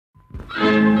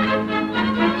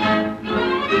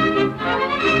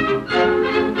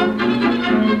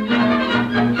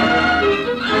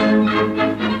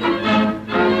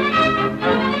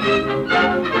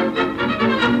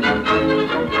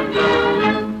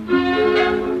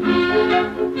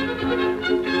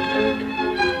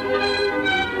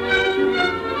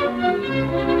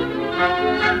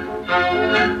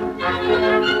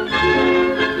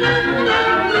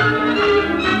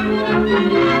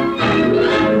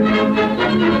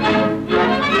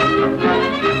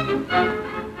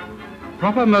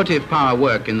Proper motive power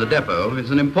work in the depot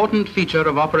is an important feature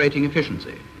of operating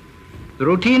efficiency. The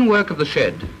routine work of the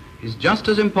shed is just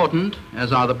as important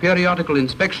as are the periodical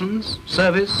inspections,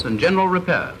 service, and general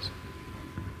repairs.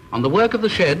 On the work of the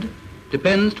shed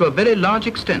depends to a very large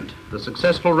extent the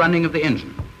successful running of the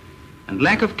engine, and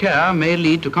lack of care may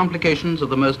lead to complications of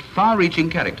the most far-reaching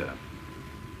character.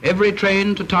 Every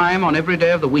train to time on every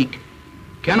day of the week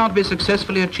cannot be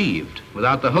successfully achieved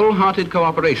without the wholehearted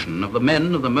cooperation of the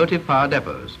men of the motive power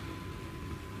depots.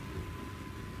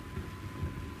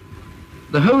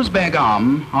 The hose bag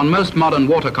arm on most modern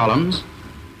water columns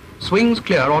swings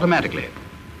clear automatically,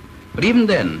 but even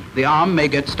then the arm may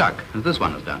get stuck, as this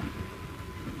one has done.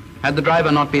 Had the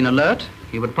driver not been alert,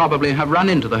 he would probably have run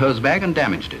into the hose bag and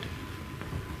damaged it.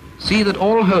 See that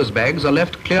all hose bags are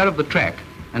left clear of the track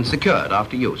and secured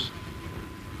after use.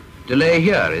 Delay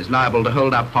here is liable to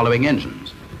hold up following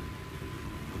engines.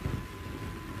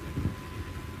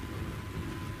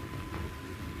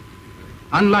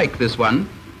 Unlike this one,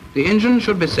 the engine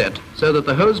should be set so that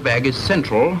the hose bag is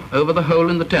central over the hole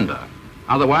in the tender.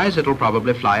 Otherwise, it'll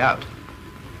probably fly out.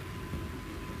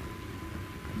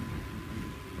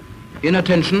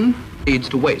 Inattention leads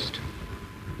to waste.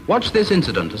 Watch this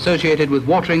incident associated with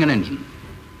watering an engine.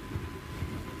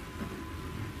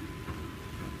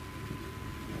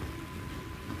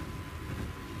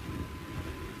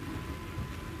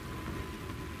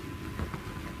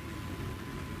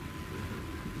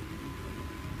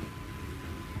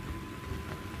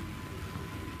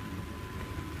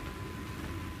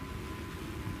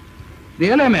 The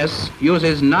L.M.S.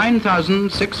 uses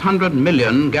 9,600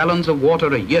 million gallons of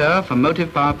water a year for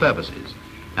motive power purposes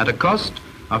at a cost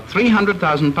of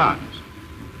 £300,000.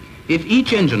 If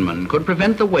each engineman could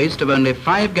prevent the waste of only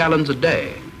 5 gallons a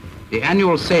day, the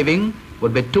annual saving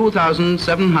would be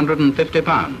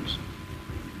 £2,750.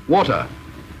 Water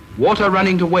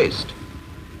running to waste.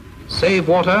 Save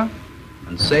water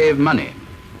and save money.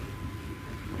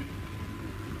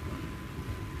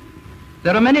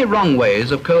 There are many wrong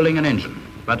ways of coaling an engine,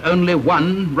 but only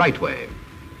one right way.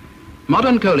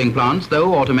 Modern coaling plants,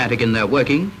 though automatic in their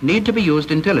working, need to be used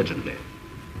intelligently.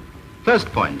 First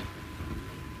point,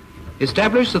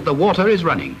 establish that the water is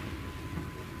running.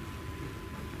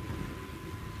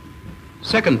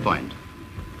 Second point,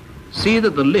 see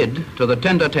that the lid to the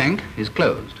tender tank is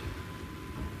closed.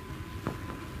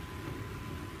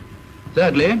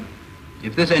 Thirdly,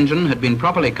 if this engine had been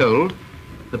properly coaled,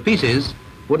 the pieces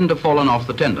wouldn't have fallen off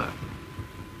the tender.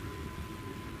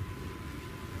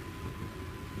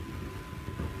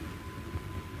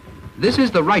 This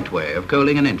is the right way of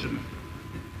coaling an engine.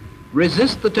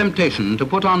 Resist the temptation to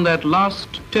put on that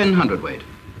last 10 hundredweight.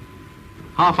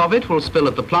 Half of it will spill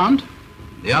at the plant,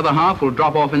 the other half will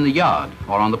drop off in the yard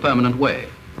or on the permanent way.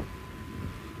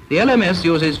 The L.M.S.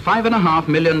 uses 5.5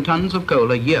 million tons of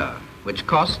coal a year, which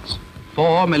costs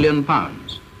 £4 million.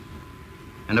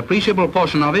 An appreciable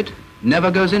portion of it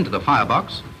never goes into the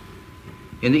firebox.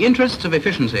 In the interests of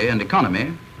efficiency and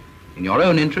economy, in your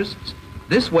own interests,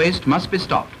 this waste must be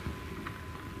stopped.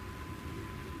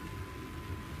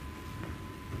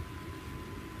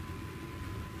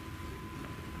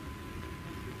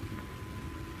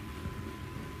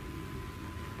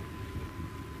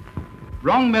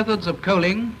 Wrong methods of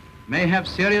coaling may have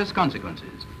serious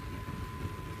consequences.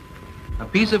 A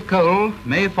piece of coal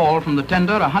may fall from the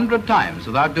tender 100 times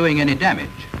without doing any damage.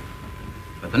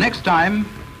 But the next time,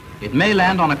 it may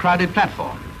land on a crowded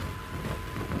platform,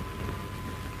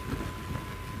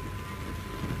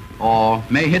 or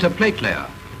may hit a plate layer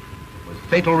with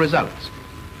fatal results.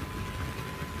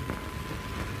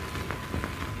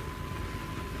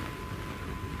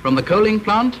 From the coaling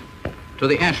plant to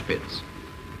the ash pits,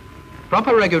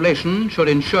 proper regulation should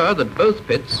ensure that both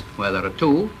pits, where there are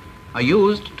two, are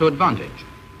used to advantage.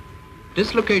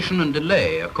 Dislocation and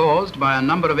delay are caused by a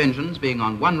number of engines being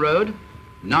on one road,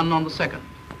 none on the second.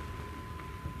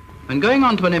 When going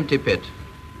on to an empty pit,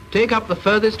 take up the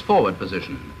furthest forward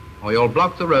position, or you'll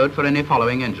block the road for any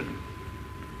following engine.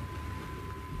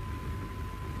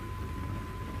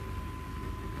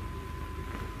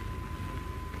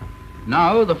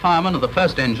 Now the fireman of the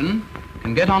first engine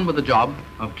can get on with the job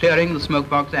of clearing the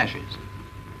smokebox ashes.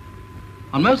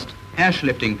 On most ash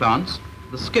lifting plants,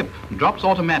 the skip drops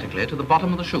automatically to the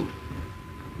bottom of the chute.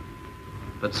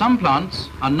 But some plants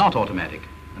are not automatic,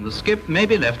 and the skip may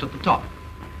be left at the top.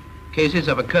 Cases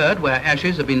have occurred where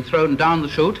ashes have been thrown down the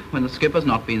chute when the skip has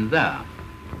not been there.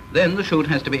 Then the chute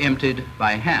has to be emptied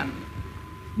by hand.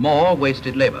 More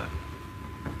wasted labor.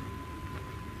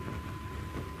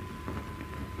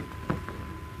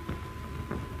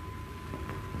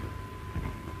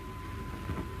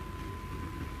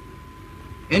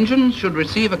 Engines should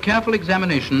receive a careful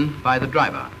examination by the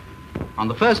driver. On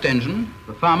the first engine,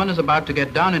 the fireman is about to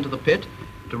get down into the pit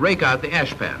to rake out the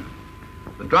ash pan.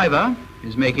 The driver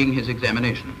is making his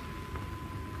examination.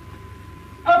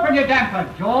 Open your damper,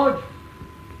 George.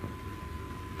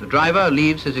 The driver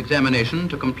leaves his examination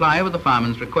to comply with the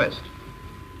fireman's request.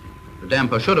 The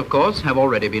damper should, of course, have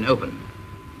already been opened.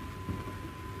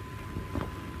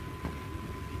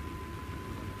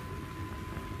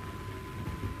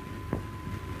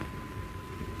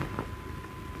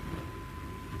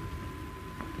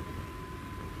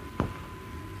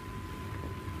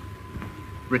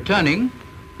 Returning,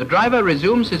 the driver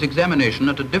resumes his examination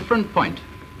at a different point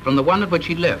from the one at which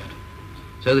he left,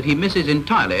 so that he misses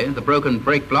entirely the broken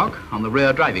brake block on the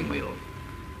rear driving wheel.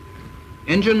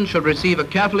 Engine should receive a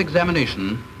careful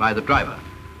examination by the driver.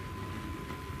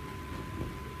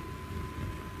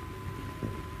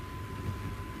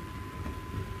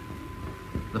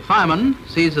 The fireman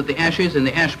sees that the ashes in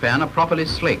the ash pan are properly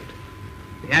slaked.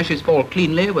 The ashes fall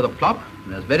cleanly with a plop,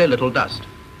 and there's very little dust.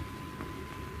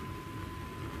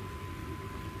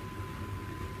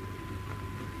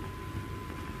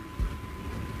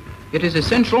 It is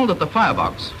essential that the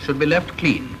firebox should be left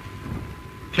clean.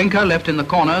 Clinker left in the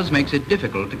corners makes it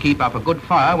difficult to keep up a good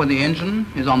fire when the engine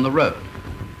is on the road.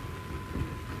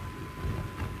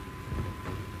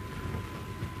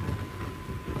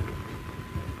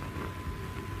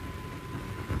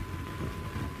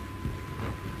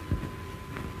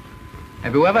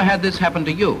 Have you ever had this happen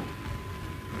to you?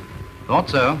 Thought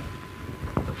so.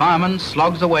 The fireman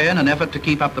slogs away in an effort to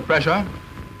keep up the pressure,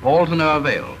 all to no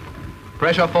avail.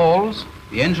 Pressure falls,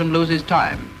 the engine loses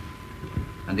time,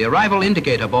 and the arrival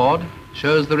indicator board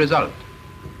shows the result.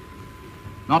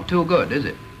 Not too good, is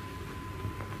it?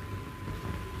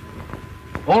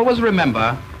 Always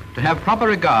remember to have proper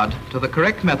regard to the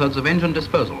correct methods of engine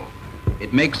disposal.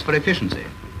 It makes for efficiency.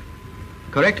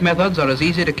 Correct methods are as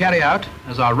easy to carry out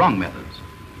as are wrong methods.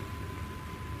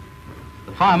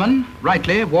 The fireman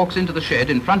rightly walks into the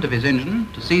shed in front of his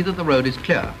engine to see that the road is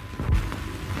clear.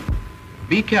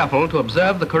 Be careful to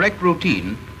observe the correct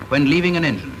routine when leaving an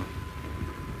engine.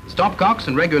 The stopcocks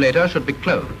and regulator should be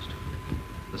closed.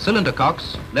 The cylinder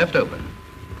cocks left open.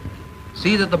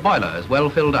 See that the boiler is well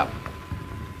filled up.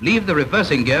 Leave the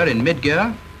reversing gear in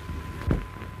mid-gear.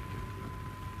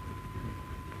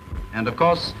 And of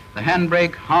course, the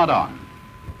handbrake hard on.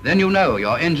 Then you know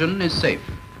your engine is safe.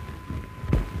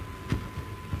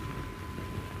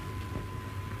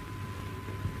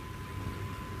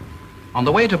 On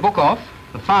the way to book off,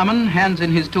 the fireman hands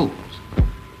in his tools.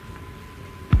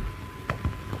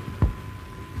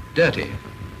 Dirty.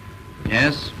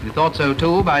 Yes, we thought so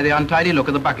too by the untidy look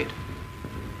of the bucket.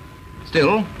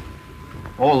 Still,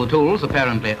 all the tools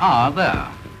apparently are there.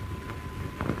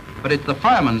 But it's the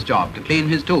fireman's job to clean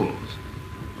his tools,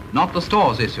 not the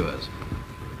store's issuers.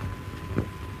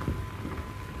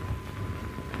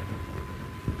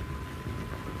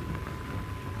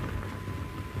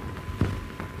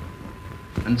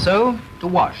 And so, to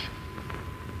wash.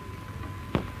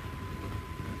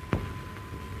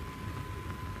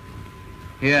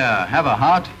 Here, have a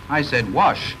heart. I said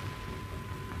wash.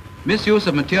 Misuse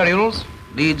of materials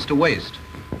leads to waste.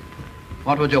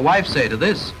 What would your wife say to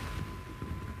this?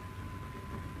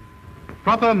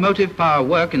 Proper motive power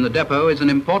work in the depot is an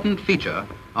important feature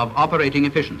of operating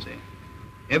efficiency.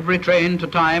 Every train to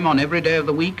time on every day of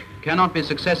the week cannot be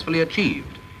successfully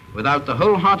achieved without the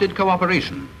wholehearted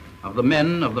cooperation of the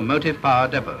men of the motive power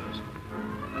depots.